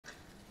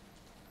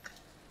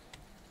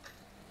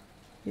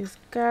He's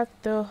got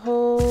the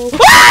whole...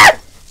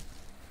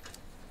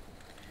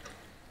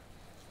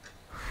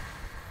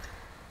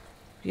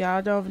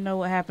 Y'all don't know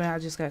what happened. I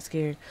just got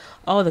scared.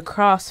 Oh, the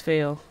cross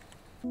fell.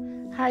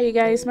 Hi you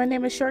guys, my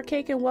name is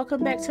Shortcake and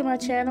welcome back to my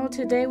channel.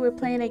 Today we're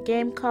playing a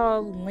game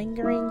called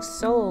Lingering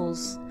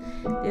Souls.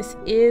 This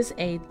is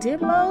a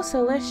demo,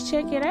 so let's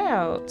check it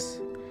out.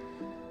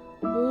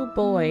 Oh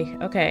boy.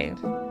 Okay.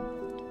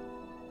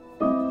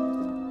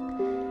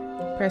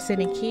 Press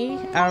any key.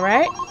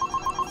 Alright.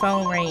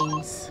 Phone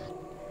rings.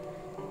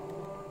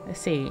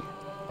 Let's see.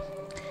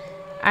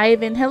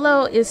 Ivan,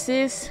 hello, is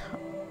this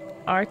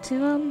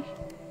Artyom?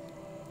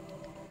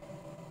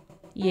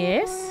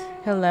 Yes.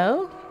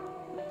 Hello?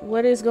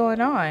 What is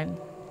going on?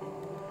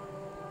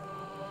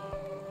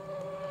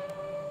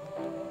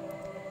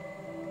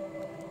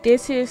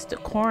 This is the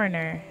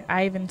coroner,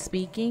 Ivan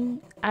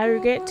speaking. I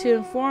regret to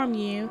inform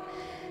you,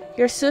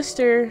 your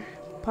sister,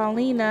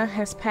 Paulina,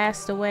 has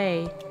passed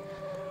away.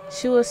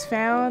 She was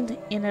found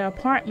in an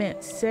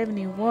apartment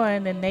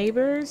 71. The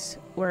neighbors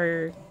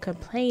were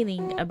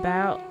complaining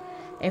about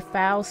a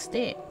foul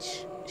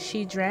stench.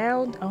 She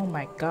drowned, oh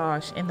my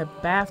gosh, in the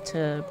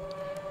bathtub.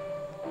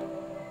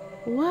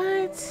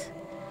 What?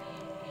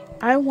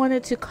 I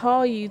wanted to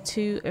call you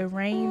to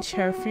arrange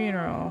her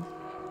funeral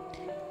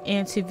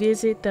and to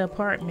visit the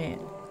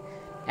apartment,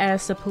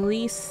 as the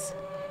police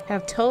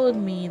have told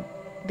me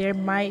there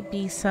might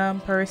be some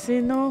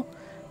personal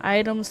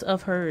items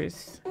of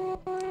hers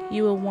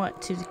you will want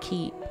to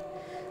keep.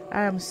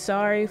 I am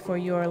sorry for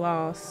your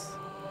loss.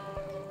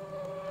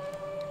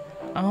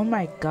 Oh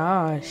my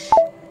gosh.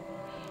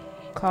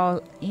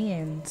 Call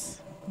ends.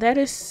 That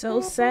is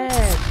so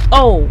sad.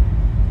 Oh!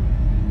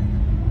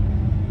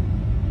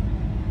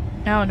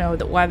 I don't know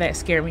why that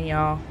scared me,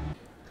 y'all.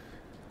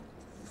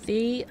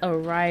 The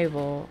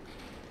arrival.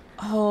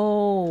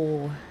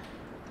 Oh.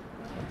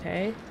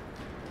 Okay.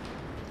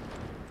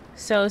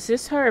 So is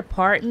this her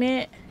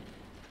apartment?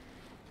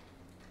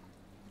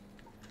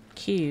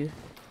 Q.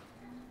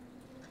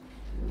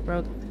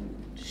 Bro,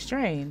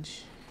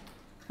 strange.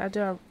 How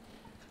do I...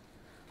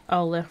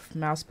 Oh, left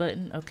mouse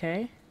button.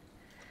 Okay.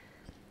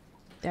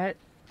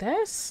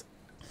 That's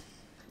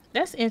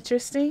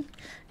interesting.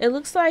 It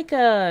looks like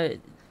a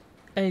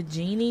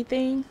genie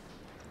thing.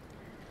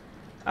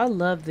 I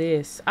love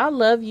this. I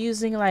love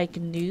using like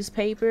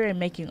newspaper and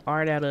making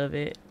art out of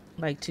it,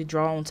 like to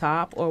draw on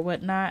top or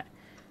whatnot.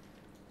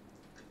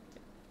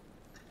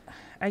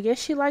 I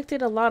guess she liked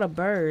it a lot of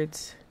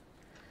birds.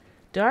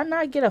 Do I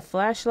not get a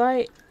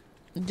flashlight?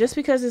 Just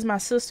because it's my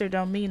sister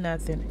don't mean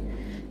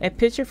nothing. A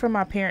picture from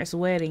my parents'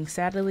 wedding.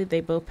 Sadly, they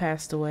both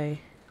passed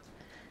away.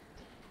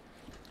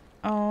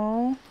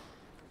 Oh.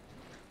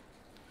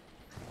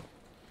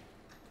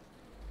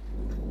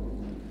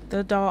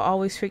 The doll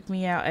always freaked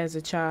me out as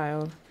a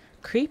child.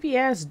 Creepy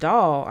ass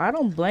doll. I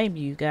don't blame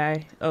you,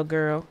 guy or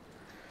girl.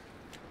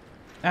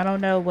 I don't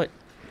know what.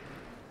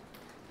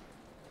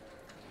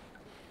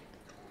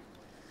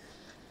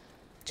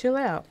 Chill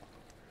out.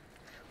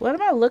 What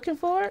am I looking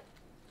for?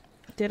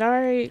 Did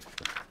I...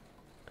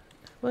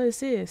 What is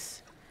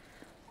this?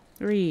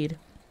 Read.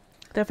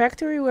 The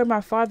factory where my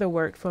father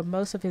worked for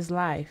most of his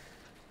life.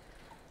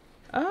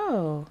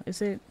 Oh,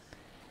 is it...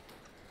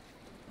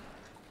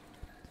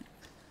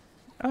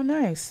 Oh,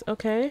 nice.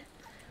 Okay.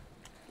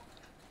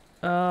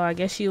 Oh, I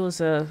guess she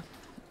was a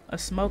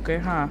smoker,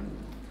 huh?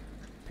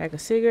 Pack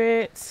of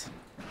cigarettes.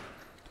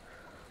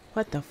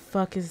 What the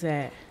fuck is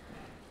that?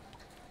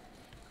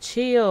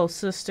 Chill,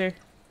 sister.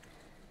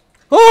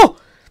 Oh!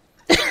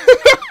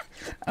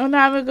 I'm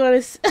not even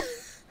gonna...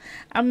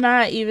 I'm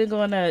not even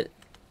gonna...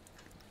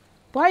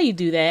 Why you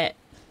do that?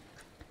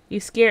 You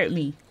scared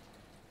me.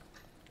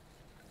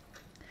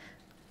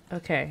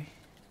 Okay.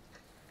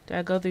 Do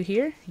I go through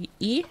here?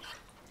 E?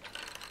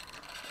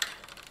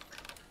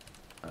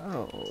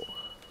 Oh,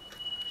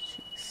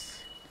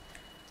 jeez.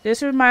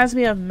 This reminds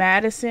me of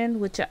Madison,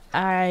 which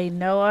I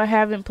know I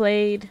haven't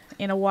played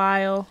in a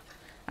while.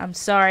 I'm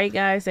sorry,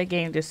 guys. That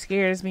game just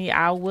scares me.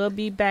 I will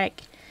be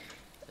back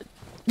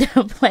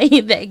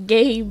playing that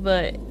game,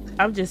 but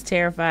I'm just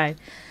terrified.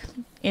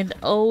 In the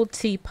old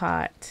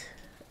teapot.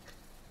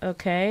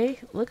 Okay.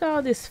 Look at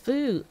all this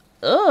food.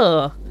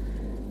 Ugh.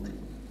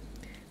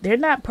 They're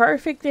not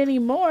perfect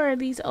anymore,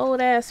 these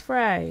old ass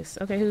fries.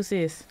 Okay, who's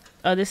this?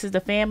 Oh, this is the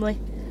family.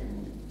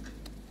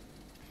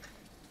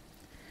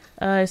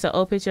 It's an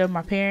old picture of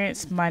my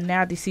parents, my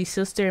now deceased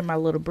sister, and my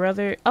little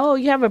brother. Oh,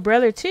 you have a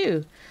brother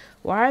too.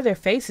 Why are their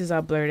faces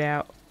all blurred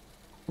out?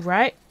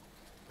 Right?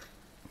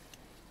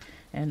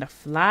 And the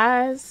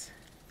flies.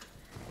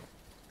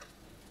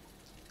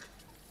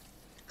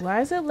 Why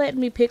is it letting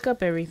me pick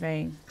up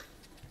everything?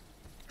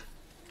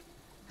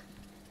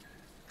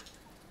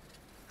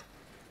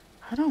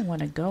 I don't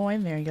want to go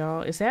in there,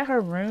 y'all. Is that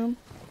her room?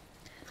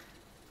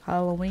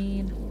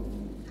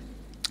 Halloween.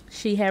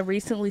 She had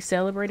recently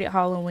celebrated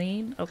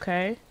Halloween.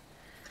 Okay.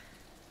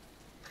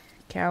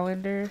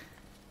 Calendar.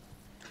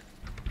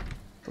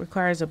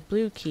 Requires a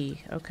blue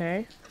key.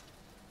 Okay.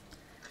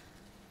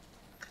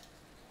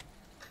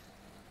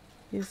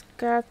 He's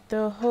got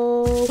the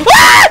whole...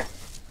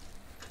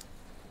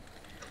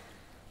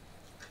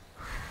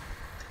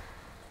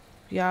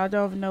 Y'all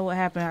don't know what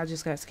happened. I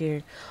just got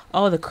scared.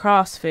 Oh, the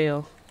cross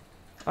fell.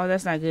 Oh,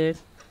 that's not good.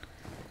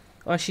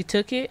 Or she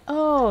took it.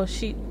 Oh,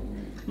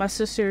 my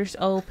sister's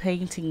old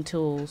painting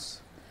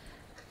tools.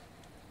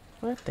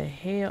 What the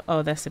hell?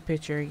 Oh, that's the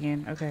picture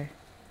again. Okay.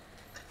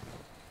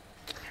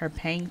 Her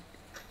paint.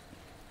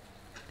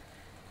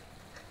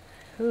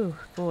 Ooh,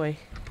 boy.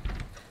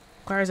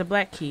 Requires a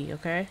black key,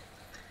 okay?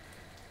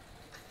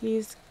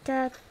 He's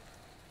got...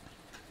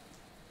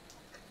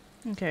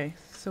 Okay,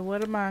 so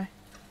what am I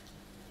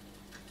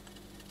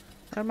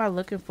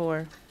looking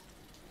for?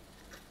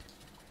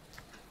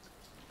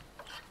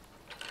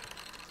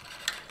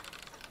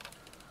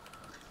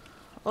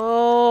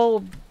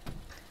 Oh,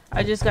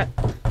 I just got...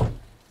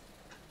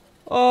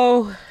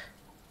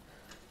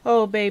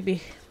 Oh,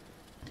 baby.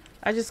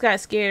 I just got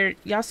scared.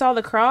 Y'all saw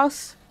the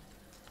cross?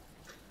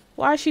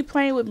 Why is she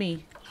playing with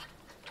me?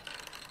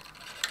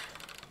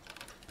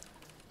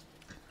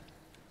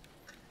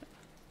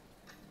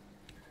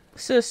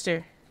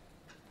 Sister.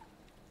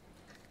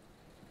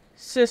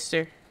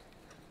 Sister.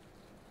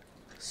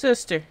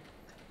 Sister.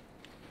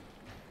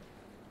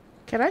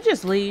 Can I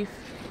just leave?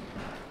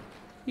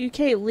 You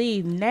can't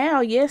leave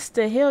now. Yes,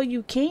 the hell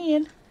you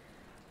can.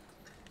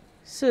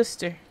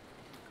 Sister.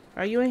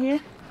 Are you in here?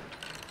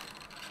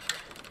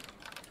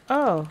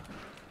 Oh.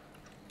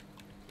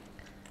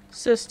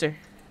 Sister.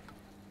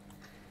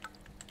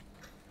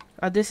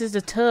 Oh, this is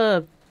the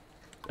tub.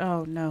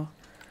 Oh, no.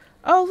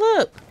 Oh,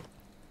 look.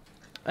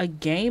 A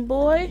Game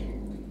Boy?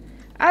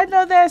 I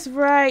know that's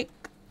right.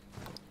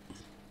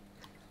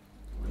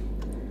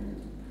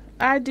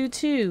 I do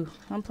too.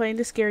 I'm playing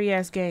this scary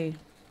ass game.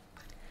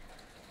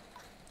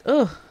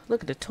 Ugh,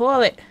 look at the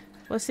toilet.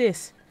 What's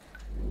this?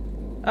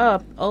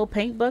 Oh, old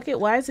paint bucket?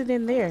 Why is it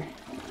in there?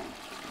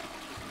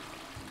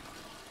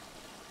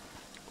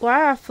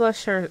 Why I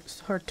flush her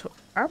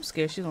I'm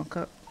scared she's gonna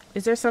come.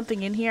 Is there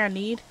something in here I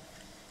need?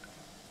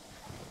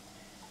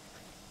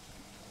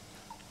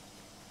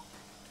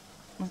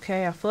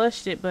 Okay, I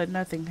flushed it, but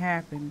nothing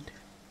happened.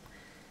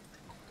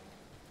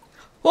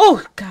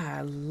 Oh,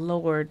 God,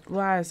 Lord.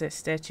 Why is that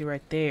statue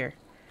right there?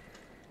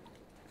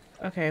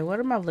 Okay, what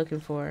am I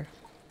looking for?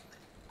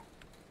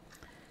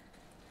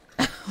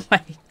 Oh,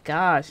 my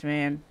gosh,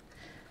 man.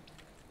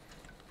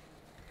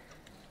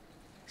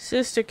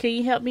 Sister, can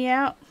you help me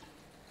out?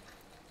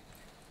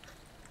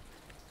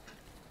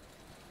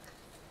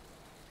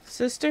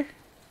 Sister?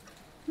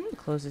 I'm gonna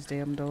close this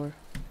damn door.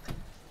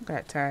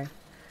 Got time.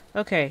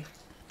 Okay.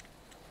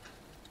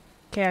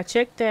 Okay, I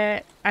checked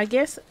that. I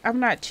guess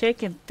I'm not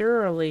checking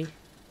thoroughly.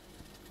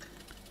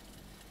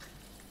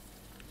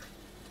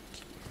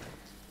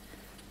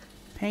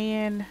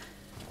 Pan.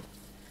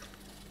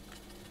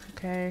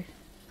 Okay.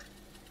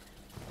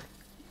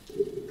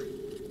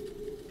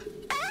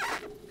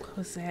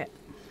 What's that?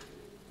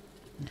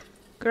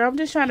 Girl, I'm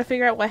just trying to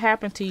figure out what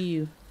happened to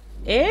you.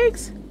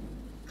 Eggs?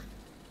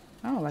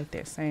 I don't like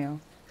that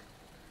sound.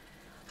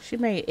 She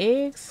made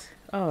eggs?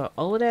 Oh,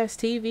 old ass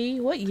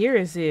TV? What year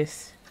is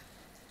this?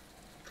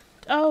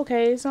 Oh,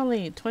 okay, it's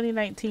only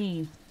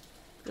 2019.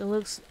 It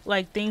looks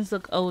like things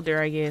look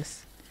older, I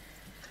guess.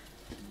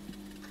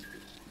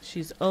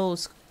 She's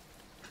old.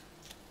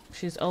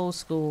 She's old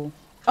school.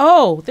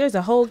 Oh, there's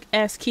a whole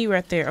ass key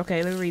right there.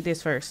 Okay, let me read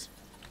this first.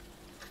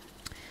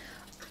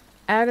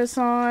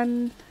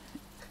 Addison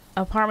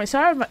apartment.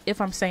 Sorry if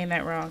I'm saying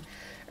that wrong.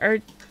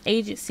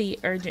 Agency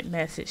urgent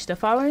message. The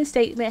following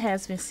statement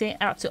has been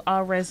sent out to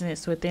all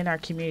residents within our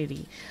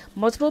community.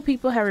 Multiple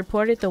people have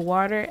reported the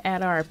water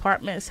at our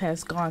apartments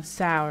has gone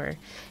sour.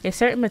 A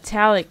certain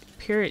metallic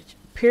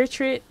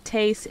putrid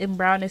taste and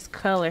brownish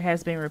color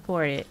has been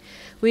reported.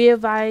 We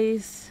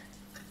advise...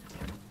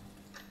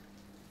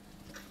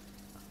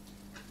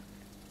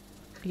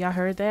 Y'all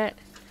heard that?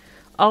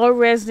 All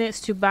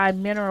residents to buy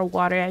mineral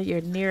water at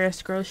your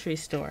nearest grocery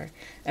store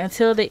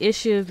until the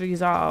issue is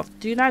resolved.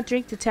 Do not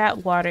drink the tap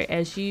water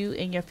as you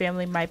and your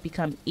family might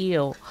become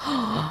ill.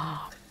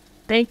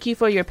 Thank you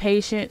for your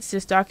patience.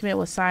 This document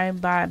was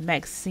signed by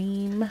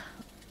Maxime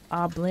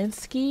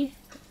Oblinski.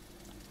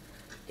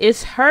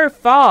 It's her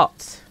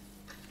fault.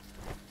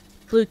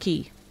 Blue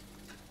key.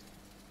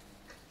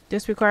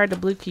 This required the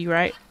blue key,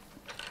 right?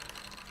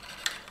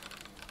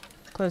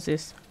 Close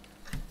this.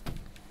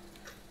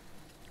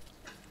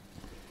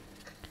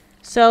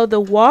 So the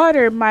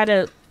water might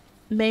have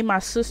made my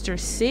sister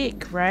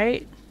sick,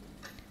 right?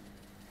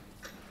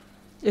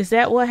 Is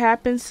that what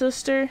happened,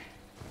 sister?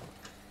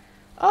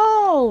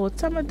 Oh,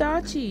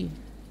 Tamagotchi.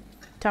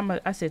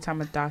 I said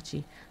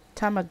Tamagotchi.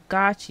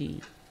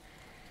 Tamagotchi.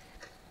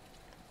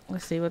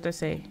 Let's see what they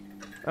say.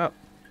 Oh.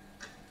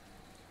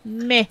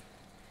 Meh.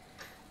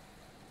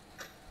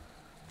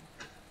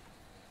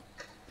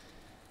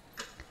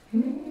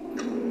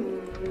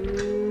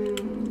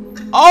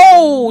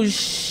 Oh,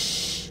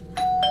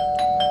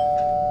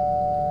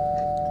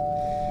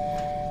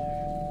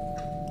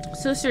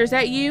 Sister, is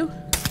that you?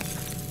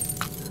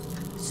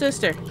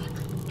 Sister.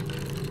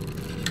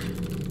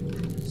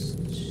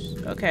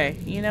 Okay,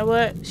 you know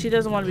what? She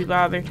doesn't want to be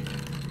bothered.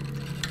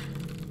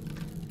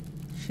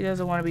 She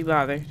doesn't want to be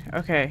bothered.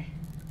 Okay.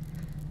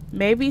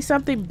 Maybe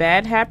something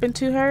bad happened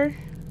to her.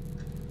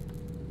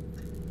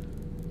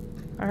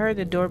 I heard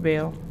the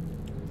doorbell.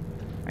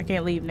 I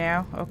can't leave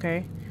now.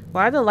 Okay.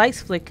 Why are the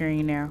lights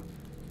flickering now?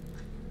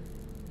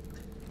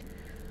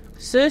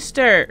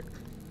 Sister!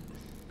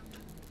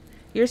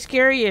 You're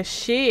scary as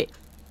shit.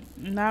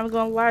 Not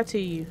gonna lie to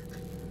you.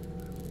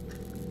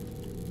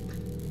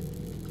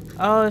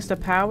 Oh, it's the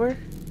power?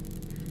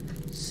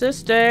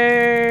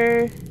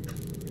 Sister!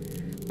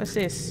 What's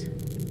this?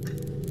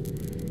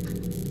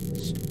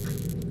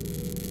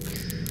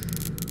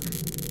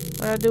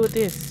 What do I do with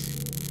this?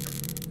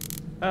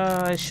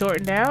 It's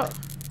shortened out.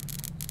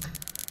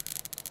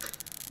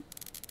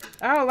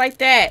 I don't like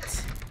that.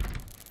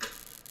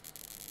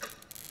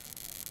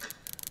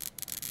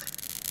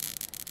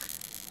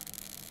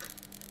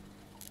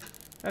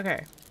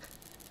 Okay.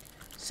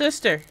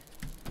 Sister,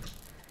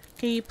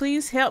 can you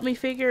please help me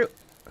figure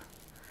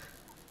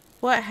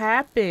what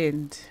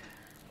happened?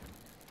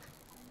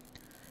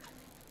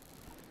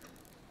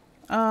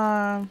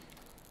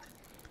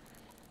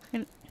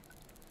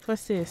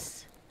 What's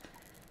this?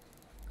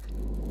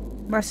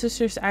 My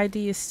sister's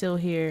ID is still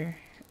here.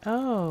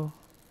 Oh.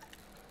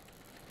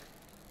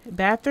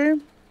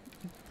 Bathroom?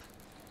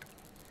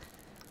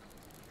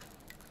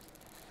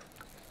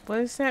 What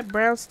is that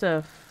brown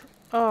stuff?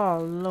 Oh,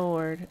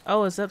 Lord.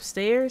 Oh, it's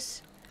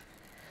upstairs?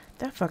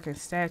 That fucking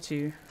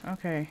statue.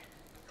 Okay.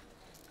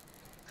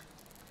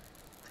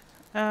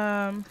 Do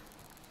I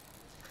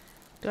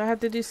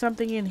have to do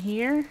something in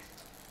here?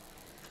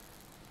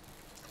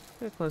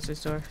 Let's close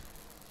this door.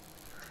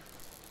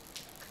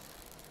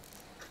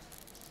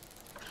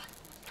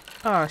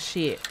 Oh,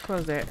 shit.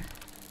 Close that.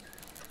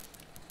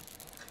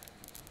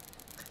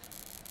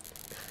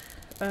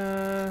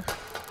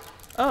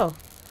 Oh.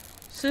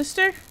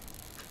 Sister?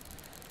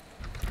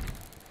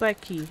 Black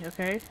key.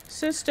 Okay.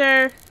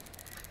 Sister!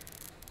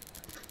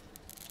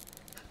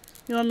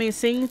 You want me to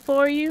sing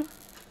for you?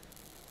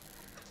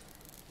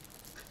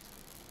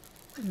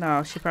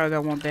 No, she probably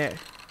don't want that.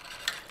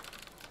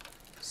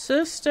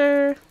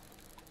 Sister!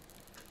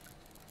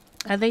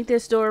 I think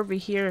this door over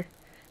here.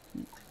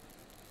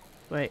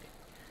 Wait.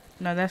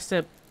 No, that's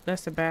the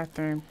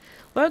bathroom.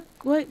 What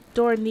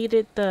door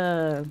needed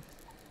the...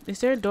 Is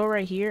there a door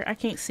right here? I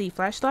can't see.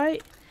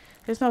 Flashlight?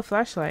 There's no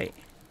flashlight.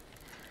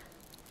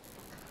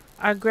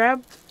 I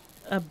grabbed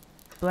a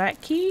black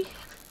key.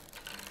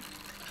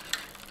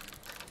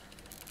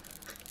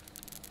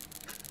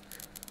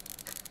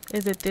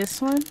 Is it this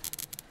one?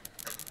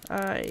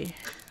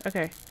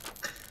 Okay.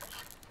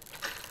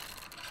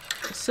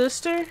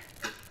 Sister?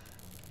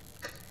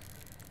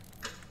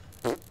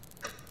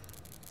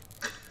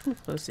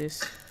 What's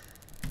this?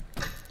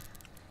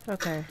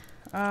 Okay.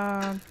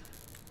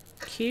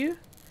 Q?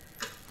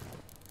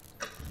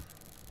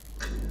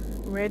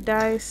 Red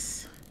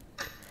dice.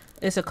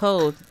 It's a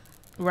code,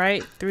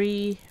 right?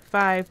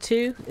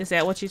 352. Is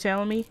that what you're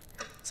telling me?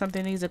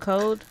 Something needs a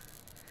code?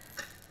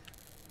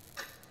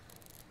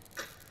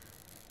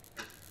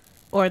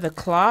 Or the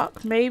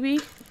clock, maybe?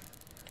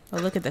 Oh,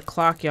 look at the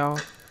clock, y'all.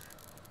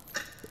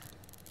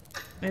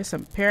 There's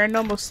some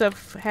paranormal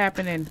stuff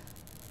happening.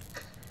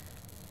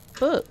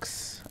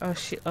 Books. Oh,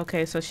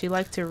 okay, so she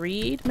liked to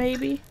read,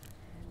 maybe?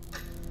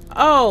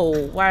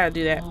 Oh, why did I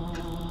do that?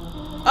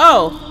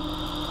 Oh!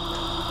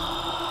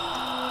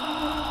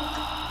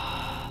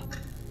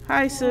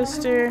 Hi,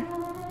 sister.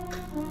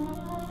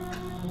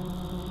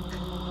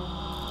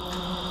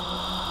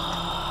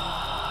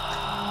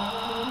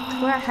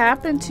 What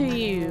happened to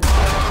you?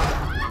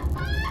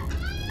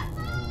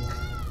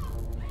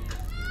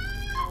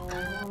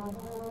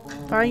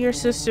 Find your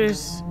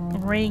sister's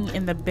ring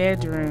in the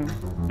bedroom.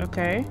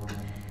 Okay.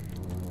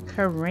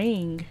 Her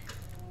ring.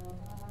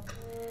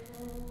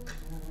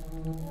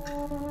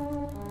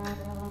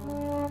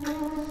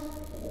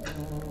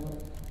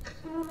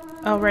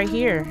 Oh, right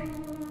here.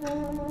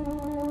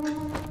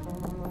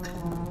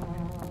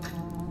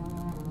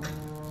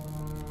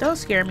 Don't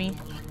scare me.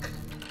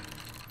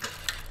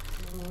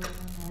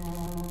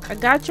 I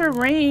got your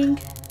ring.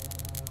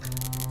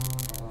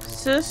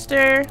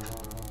 Sister.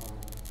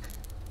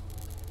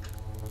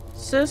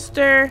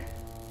 Sister.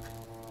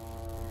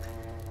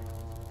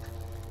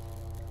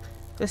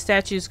 The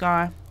statue's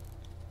gone.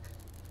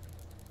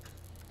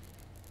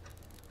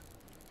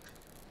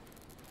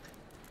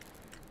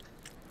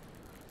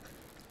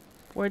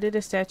 Where did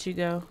the statue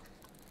go?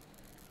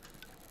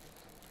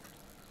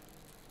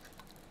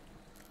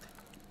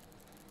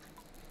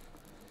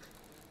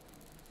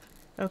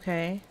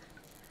 Okay.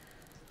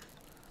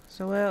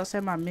 So what else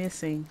am I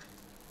missing?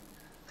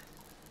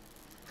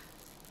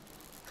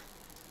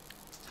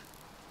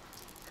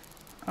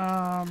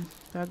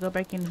 Do I go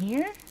back in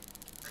here?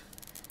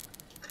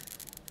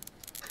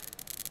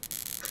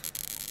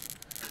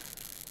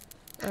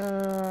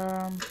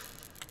 Let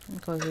me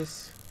close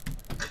this.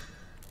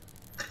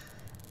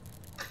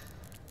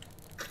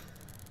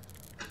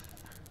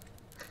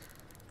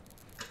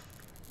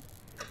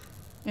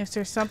 Is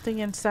there something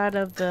inside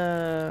of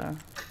the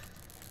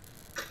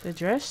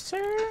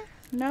dresser?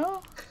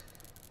 No?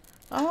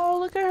 Oh,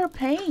 look at her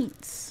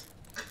paints.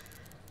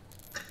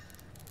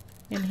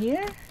 In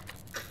here?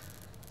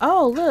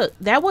 Oh, look.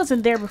 That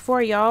wasn't there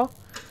before, y'all.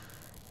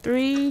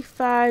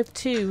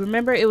 352.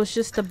 Remember, it was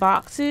just the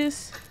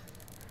boxes?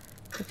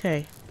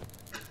 Okay.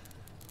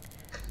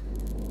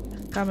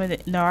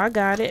 No, I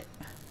got it.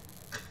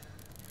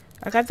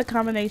 I got the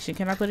combination.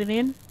 Can I put it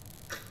in?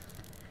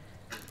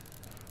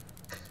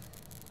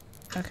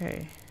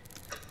 Okay.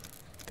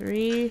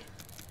 3,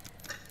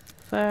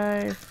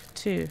 5,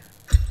 2.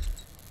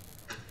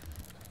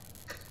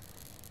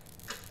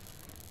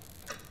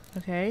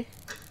 Okay.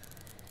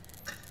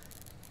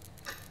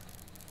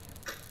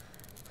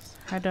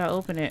 How do I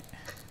open it?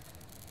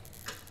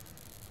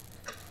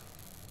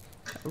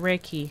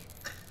 Red key.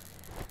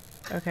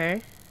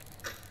 Okay.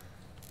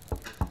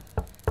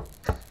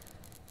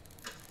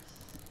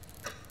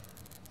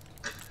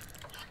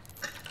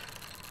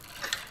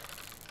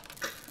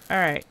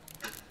 Alright.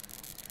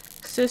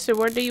 Sister,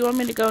 where do you want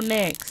me to go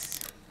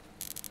next?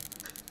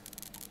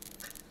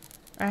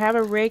 I have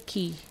a red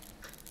key.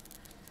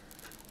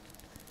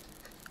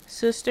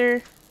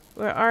 Sister,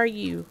 where are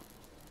you?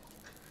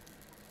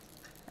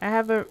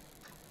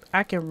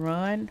 I can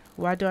run.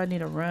 Why do I need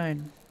to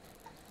run?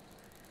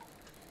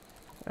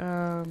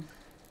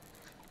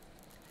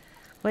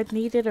 What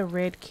needed a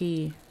red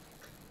key?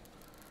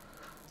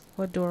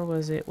 What door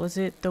was it? Was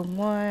it the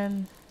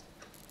one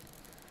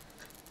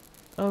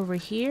over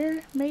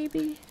here,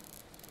 maybe?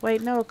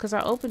 Wait, no, because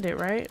I opened it,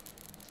 right?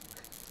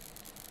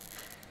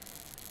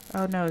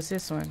 Oh, no, it's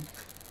this one.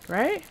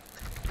 Right?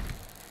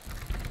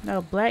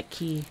 No, black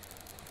key.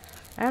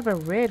 I have a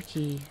red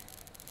key.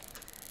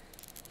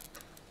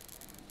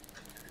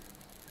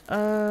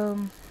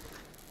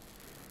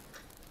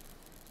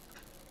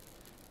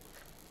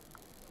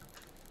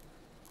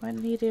 I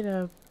needed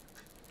a...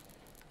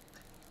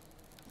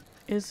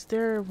 Is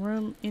there a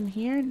room in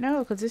here? No,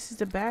 because this is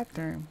the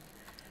bathroom.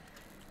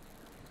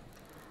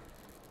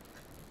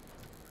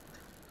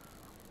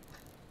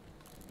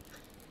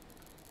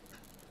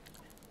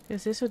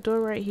 Is this a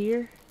door right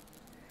here?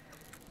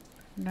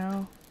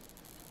 No.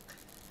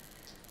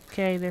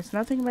 Okay, there's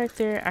nothing back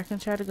there. I can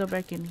try to go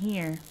back in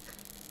here.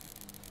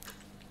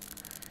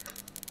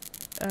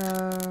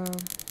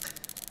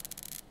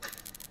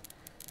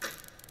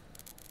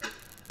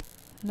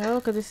 No,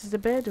 because this is the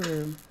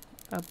bedroom.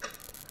 A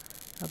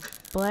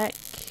black...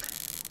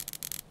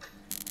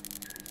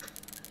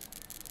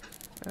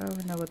 I don't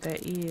even know what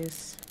that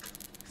is.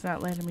 It's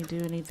not letting me do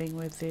anything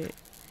with it.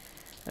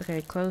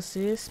 Okay, close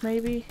this,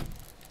 maybe?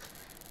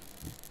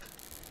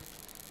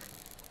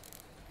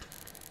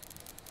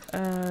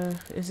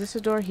 Is this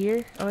a door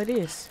here? Oh, it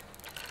is.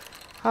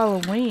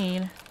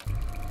 Halloween.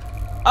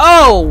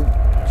 Oh!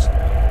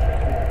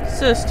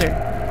 Sister.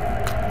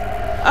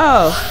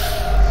 Oh.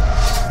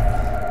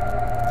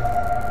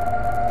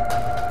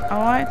 I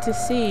wanted to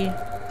see.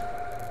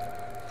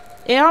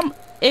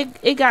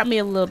 It got me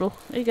a little.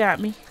 It got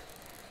me.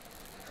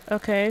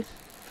 Okay.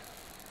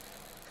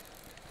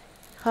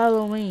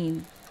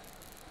 Halloween.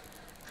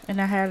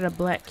 And I had a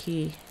black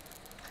key.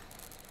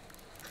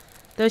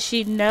 Does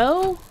she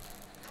know?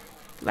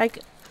 Like,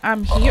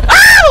 I'm here.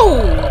 Oh!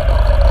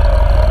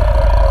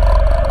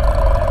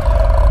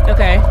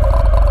 Okay.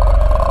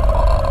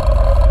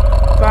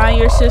 Find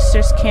your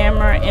sister's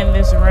camera in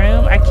this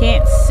room. I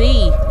can't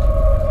see.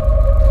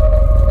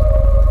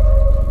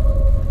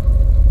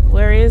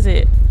 Where is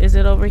it? Is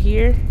it over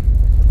here?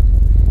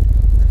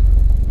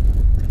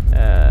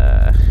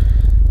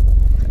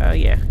 Oh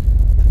yeah.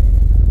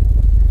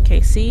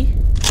 Okay, see?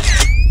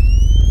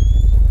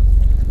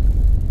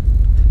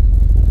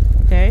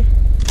 Okay.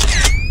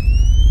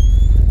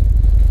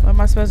 What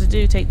am I supposed to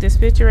do? Take this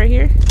picture right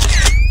here?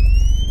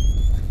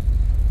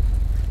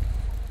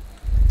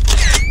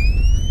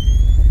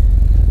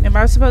 Am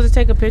I supposed to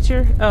take a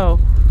picture? Oh,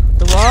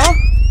 the wall?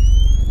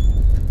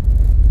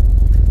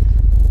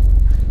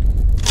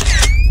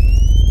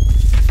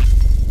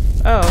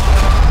 Oh.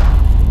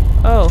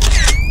 Oh.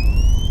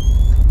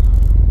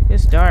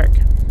 It's dark.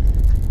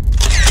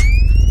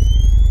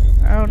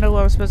 I don't know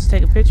what I'm supposed to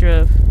take a picture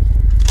of.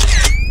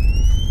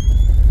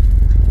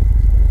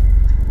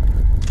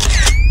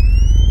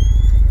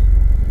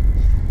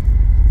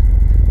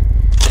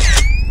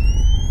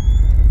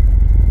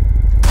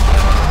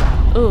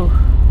 Ooh.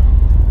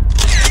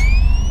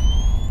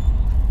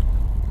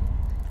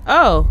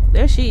 Oh,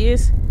 there she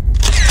is.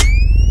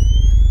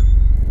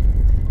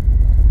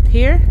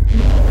 Here?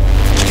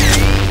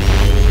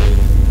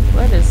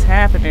 What is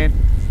happening?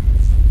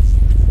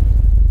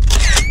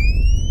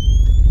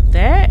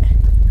 That?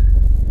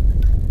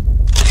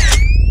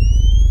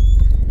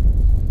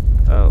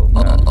 Oh,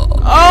 God.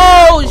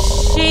 Oh,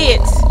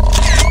 shit!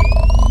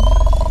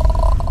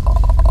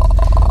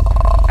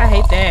 I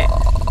hate that.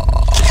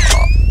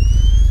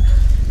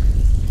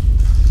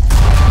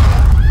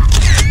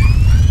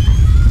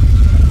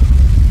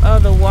 Oh,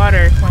 the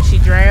water when she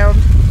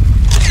drowned.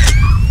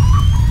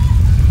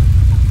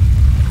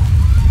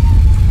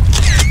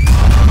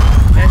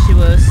 There she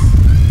was.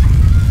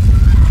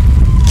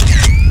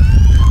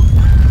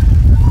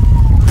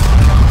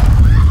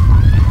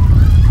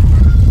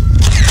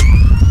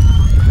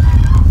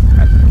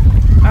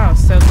 Oh,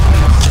 so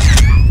confused.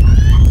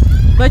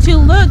 But you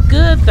look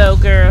good though,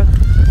 girl.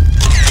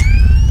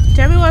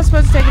 Tell me what I'm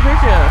supposed to take a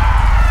picture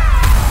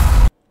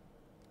of.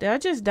 Did I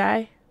just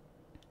die?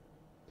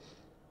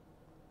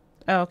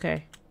 Oh,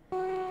 okay.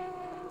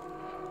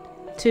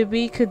 To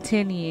be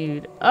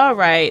continued.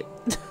 Alright.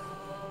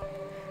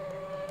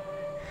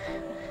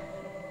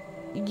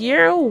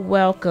 You're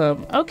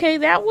welcome. Okay,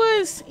 that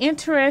was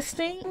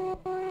interesting.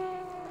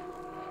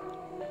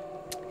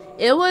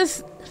 It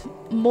was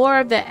more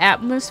of the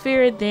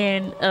atmosphere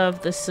than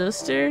of the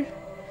sister.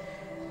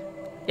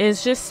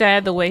 It's just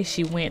sad the way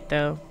she went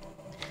though.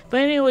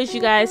 But anyways,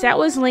 you guys, that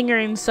was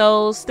Lingering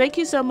Souls. Thank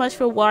you so much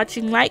for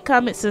watching. Like,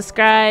 comment,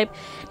 subscribe.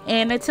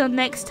 And until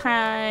next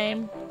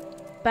time,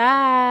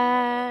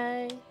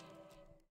 bye.